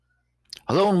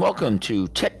Hello and welcome to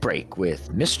Tech Break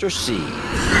with Mr. C.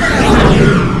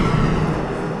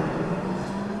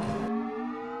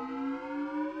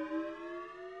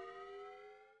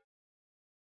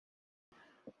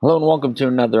 Hello and welcome to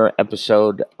another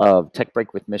episode of Tech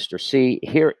Break with Mr. C.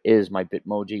 Here is my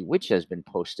Bitmoji, which has been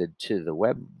posted to the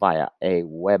web via a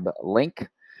web link.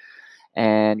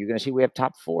 And you're going to see we have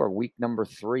top 4, week number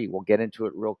 3. We'll get into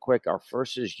it real quick. Our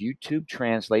first is YouTube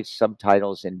translates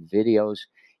subtitles in videos.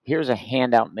 Here's a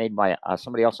handout made by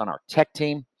somebody else on our tech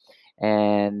team.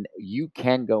 And you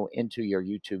can go into your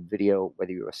YouTube video,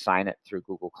 whether you assign it through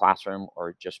Google Classroom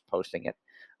or just posting it,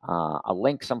 a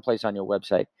link someplace on your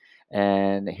website.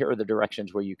 And here are the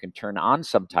directions where you can turn on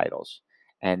subtitles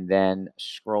and then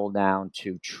scroll down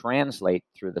to translate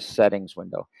through the settings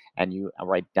window. And you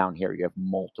right down here, you have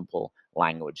multiple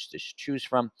languages to choose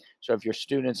from. So if your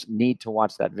students need to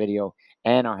watch that video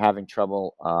and are having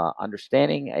trouble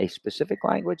understanding a specific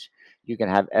language, you can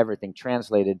have everything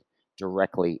translated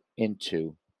directly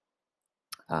into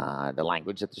the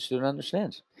language that the student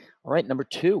understands. All right, number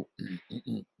 2,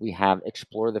 we have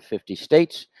Explore the 50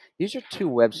 States. These are 2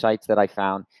 websites that I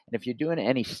found. And if you're doing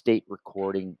any state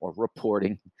recording or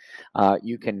reporting,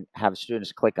 you can have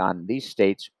students click on these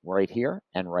states right here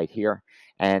and right here.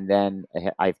 And then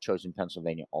I've chosen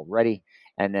Pennsylvania already.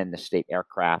 And then the state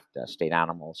aircraft, state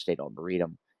animal, state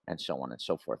arboretum, and so on and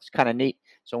so forth. It's kind of neat.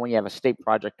 So when you have a state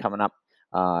project coming up,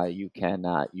 you can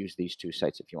use these 2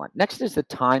 sites if you want. Next is the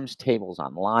times tables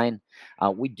online.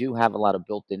 We do have a lot of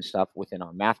built-in stuff within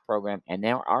our math program, and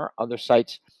there are other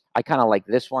sites. I kind of like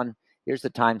this one. Here's the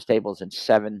times tables in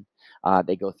 7.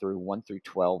 They go through 1 through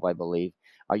 12, I believe.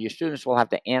 Your students will have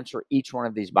to answer each one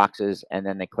of these boxes, and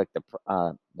then they click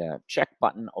the check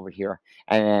button over here,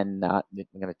 and then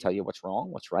I'm going to tell you what's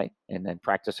wrong, what's right, and then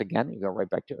practice again. You go right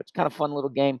back to it. It's kind of fun little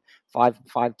game,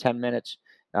 10 minutes.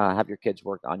 Have your kids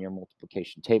work on your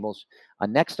multiplication tables.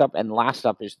 Next up and last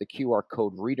up is the QR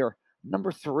code reader,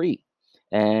 number 3.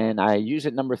 And I use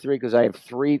it number 3 because I have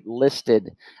 3 listed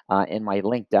in my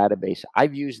link database.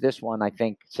 I've used this one, I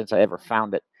think, since I ever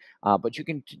found it. But you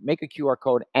can make a QR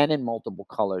code and in multiple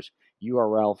colors,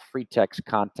 URL, free text,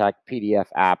 contact, PDF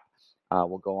app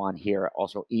will go on here.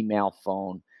 Also email,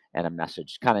 phone, and a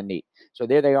message. Kind of neat. So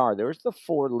there they are. There's the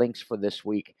 4 links for this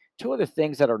week. 2 other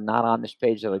things that are not on this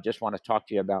page that I just want to talk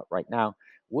to you about right now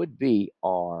would be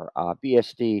our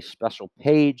BSD special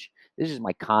page. This is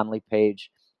my Conley page.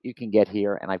 You can get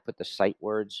here, and I put the sight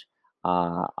words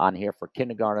on here for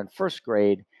kindergarten, 1st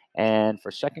grade, and for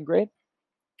 2nd grade.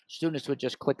 Students would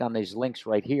just click on these links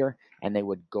right here, and they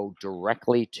would go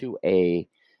directly to a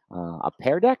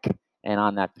Pear Deck. And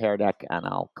on that Pear Deck, and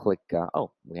I'll click,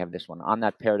 we have this one. On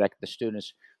that Pear Deck, the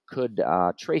students could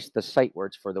trace the sight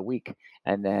words for the week.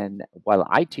 And then while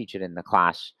I teach it in the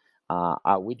class,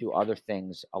 we do other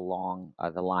things along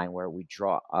the line where we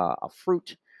draw a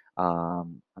fruit.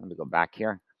 Let me go back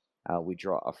here. We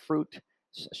draw a fruit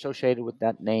associated with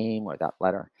that name or that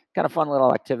letter. Kind of fun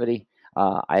little activity.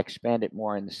 I expand it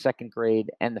more in the 2nd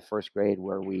grade and the 1st grade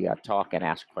where we talk and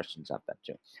ask questions of them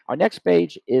too. Our next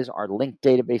page is our link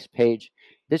database page.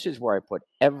 This is where I put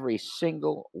every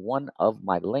single one of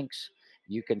my links.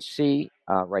 You can see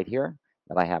right here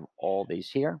that I have all these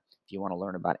here. If you want to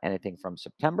learn about anything from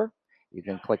September, you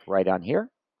can click right on here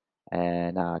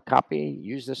and copy,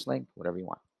 use this link, whatever you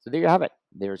want. So there you have it.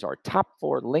 There's our top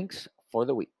 4 links for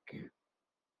the week.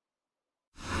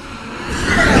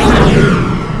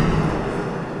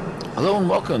 Hello and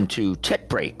welcome to Tech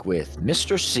Break with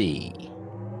Mr. C.